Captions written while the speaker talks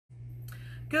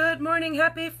Good morning,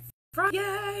 happy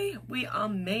Friday! We all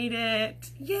made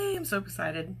it. Yay, I'm so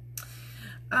excited.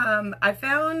 I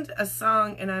found a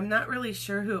song and I'm not really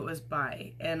sure who it was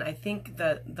by, and I think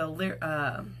the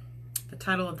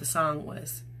title of the song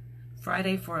was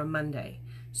Friday for a Monday.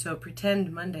 So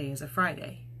pretend Monday is a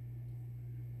Friday.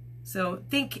 So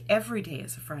think every day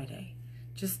is a Friday,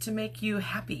 just to make you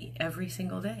happy every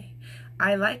single day.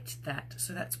 I liked that,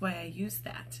 so that's why I used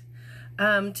that.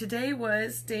 Today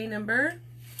was day number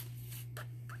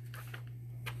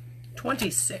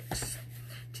 26.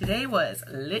 Today was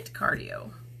lit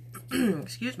cardio.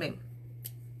 Excuse me.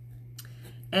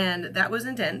 And that was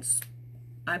intense.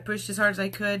 I pushed as hard as I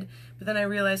could, but then I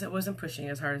realized I wasn't pushing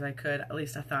as hard as I could. At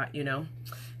least I thought, you know.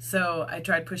 So I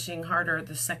tried pushing harder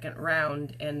the second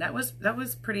round, and that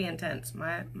was pretty intense.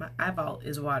 My eyeball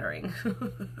is watering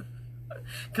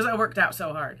because I worked out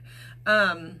so hard.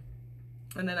 And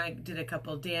then I did a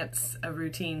couple dance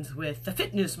routines with the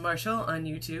Fitness Marshall on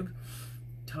YouTube.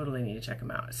 Totally need to check him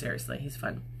out. Seriously, he's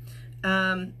fun.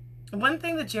 One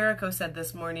thing that Jericho said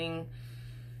this morning,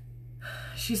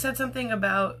 she said something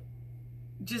about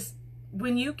just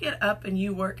when you get up and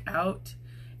you work out,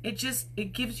 it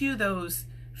gives you those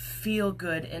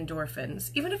feel-good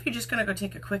endorphins. Even if you're just going to go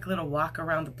take a quick little walk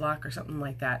around the block or something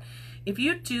like that. If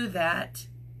you do that,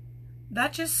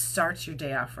 that just starts your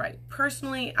day off right.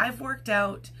 Personally, I've worked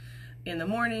out in the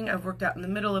morning, I've worked out in the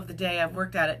middle of the day, I've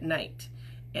worked out at night.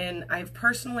 And I've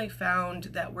personally found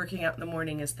that working out in the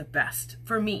morning is the best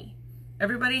for me.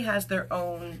 Everybody has their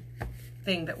own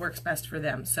thing that works best for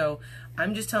them. So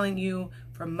I'm just telling you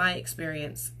from my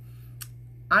experience,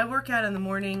 I work out in the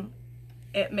morning.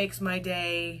 It makes my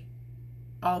day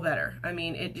all better. I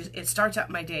mean, it starts out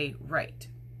my day right.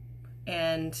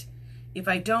 And if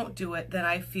I don't do it, then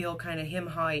I feel kind of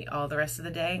him-high all the rest of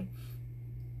the day.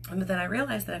 But then I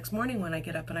realized the next morning when I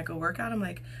get up and I go work out, I'm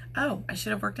like, oh, I should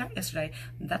have worked out yesterday.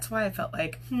 And that's why I felt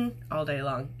like, all day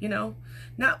long, you know?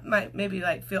 Not maybe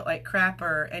like feel like crap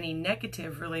or any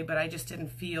negative really, but I just didn't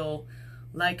feel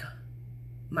like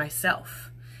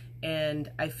myself. And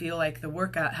I feel like the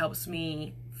workout helps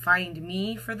me find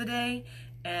me for the day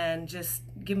and just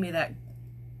give me that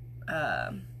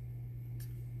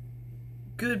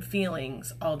good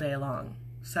feelings all day long.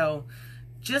 So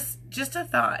just a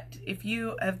thought. If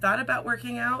you have thought about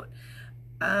working out,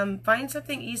 find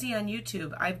something easy on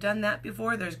YouTube. I've done that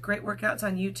before. There's great workouts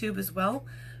on YouTube as well.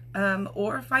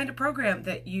 Or find a program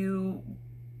that you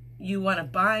want to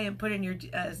buy and put in your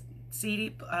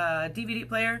DVD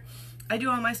player. I do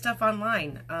all my stuff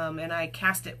online, and I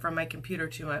cast it from my computer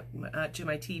to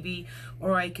my TV,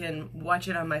 or I can watch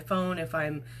it on my phone if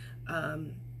I'm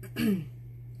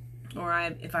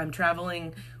if I'm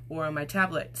traveling, or on my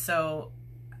tablet. So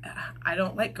I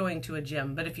don't like going to a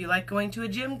gym, but if you like going to a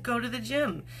gym, go to the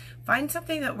gym. Find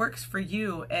something that works for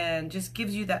you and just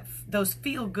gives you those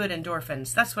feel-good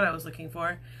endorphins. That's what I was looking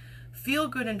for.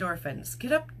 Feel-good endorphins.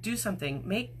 Get up, do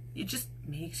something. It just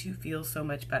makes you feel so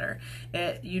much better.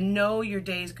 You know your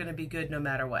day is going to be good no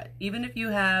matter what. Even if you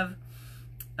have,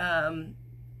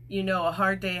 you know, a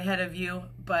hard day ahead of you,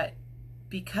 but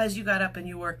because you got up and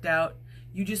you worked out,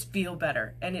 you just feel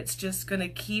better, and it's just going to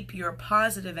keep your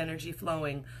positive energy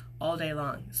flowing all day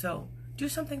long. So do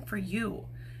something for you.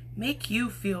 Make you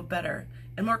feel better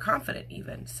and more confident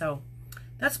even. So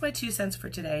that's my 2 cents for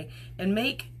today. And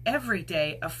make every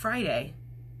day a Friday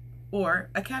or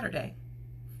a Catterday.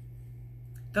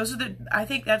 I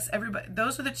think that's everybody.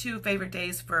 Those are the 2 favorite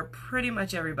days for pretty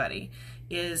much everybody,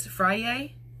 is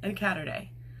Friday and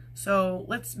Catterday. So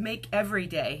let's make every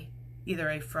day either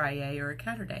a Friday or a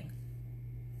Catterday.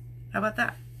 How about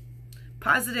that?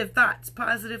 Positive thoughts,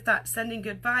 sending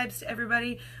good vibes to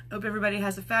everybody. Hope everybody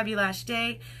has a fabulous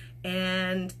day.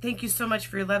 And thank you so much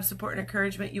for your love, support, and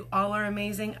encouragement. You all are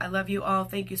amazing. I love you all.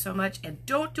 Thank you so much. And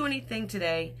don't do anything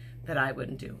today that I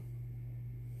wouldn't do.